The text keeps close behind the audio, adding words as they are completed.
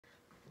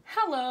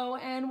Hello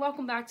and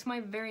welcome back to my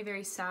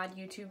very sad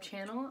YouTube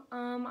channel.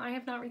 I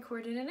have not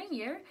recorded in a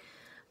year,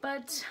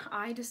 but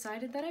I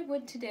decided that I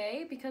would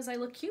today because I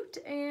look cute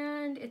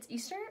and it's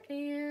Easter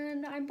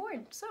and I'm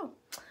bored. So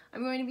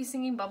I'm going to be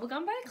singing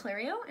Bubblegum by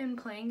Clario and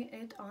playing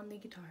it on the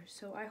guitar.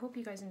 So I hope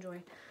you guys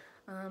enjoy.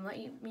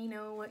 Let me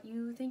know what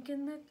you think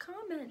in the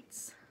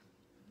comments.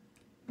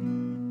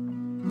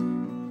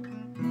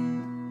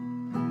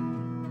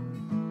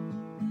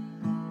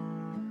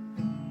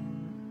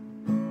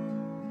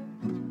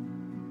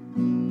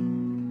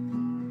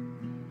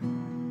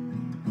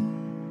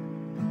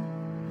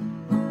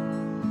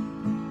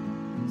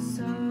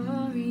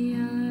 Sorry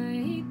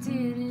I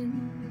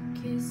didn't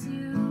kiss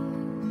you,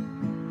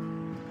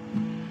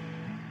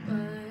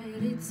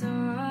 but it's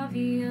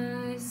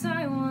obvious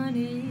I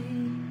wanted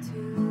to.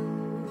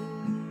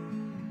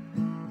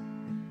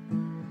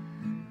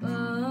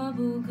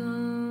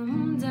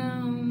 Bubblegum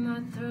down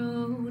my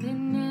throat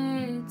and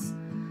it's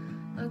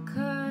a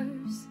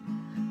curse,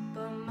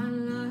 but my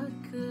luck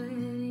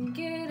couldn't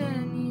get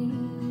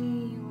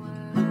any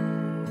worse,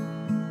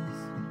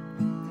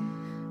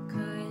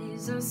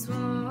 'cause I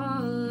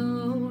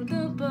swallowed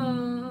the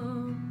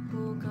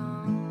bubble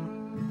gum.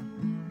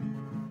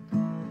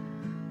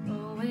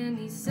 Oh, and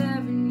these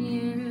 7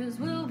 years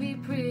will be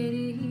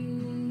pretty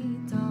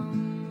dumb.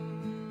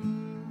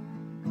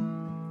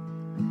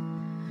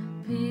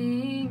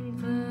 Pink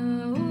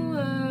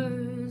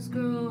flowers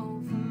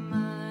grow from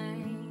my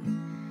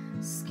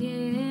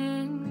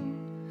skin,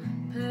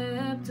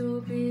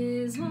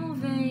 Pepto-Bismol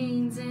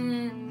veins,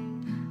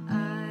 and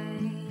I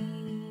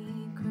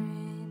grin.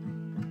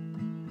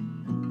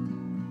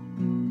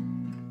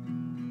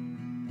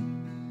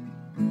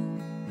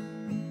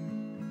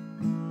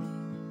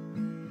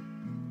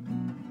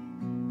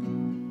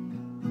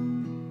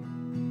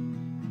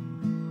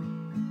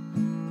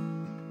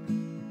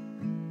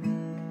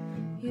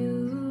 You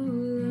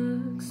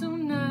look so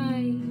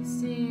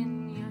nice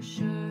in your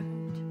shirt.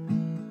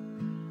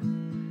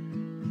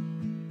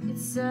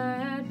 It's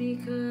sad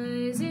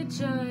because it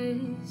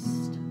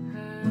just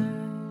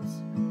hurts.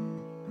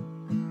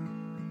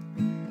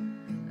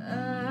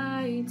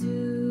 I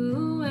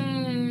do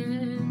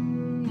anything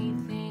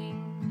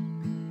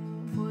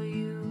for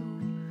you,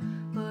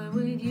 but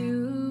would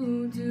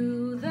you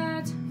do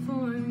that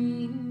for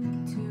me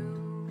too?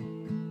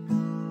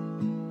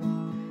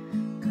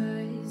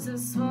 'Cause I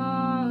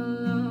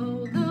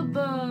swallow the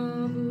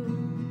bubble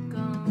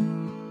gum.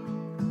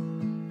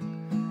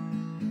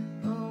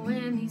 Oh,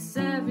 and these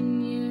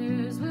 7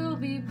 years will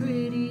be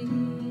pretty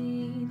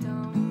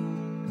dumb.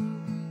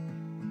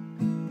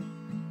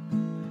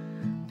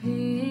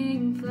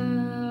 Pink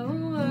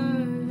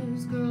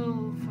flowers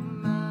grow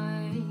from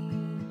my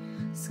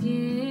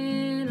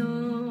skin,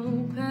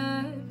 oh,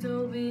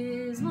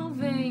 Pepto-Bismol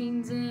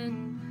veins,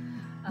 and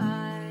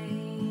I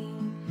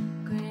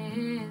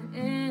grin.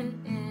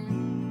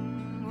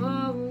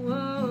 Whoa,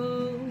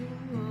 whoa,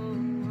 whoa,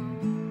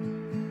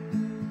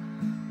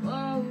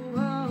 whoa, whoa,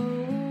 whoa.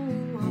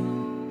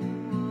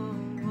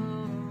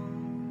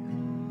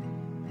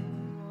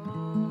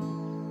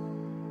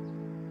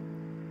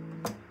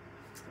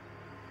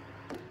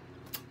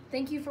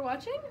 Thank you for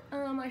watching.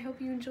 I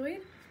hope you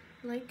enjoyed.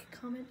 Like,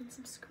 comment, and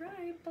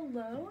subscribe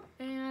below.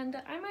 And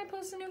I might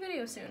post a new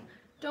video soon.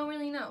 Don't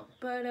really know,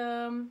 but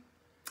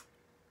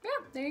yeah,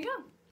 there you go.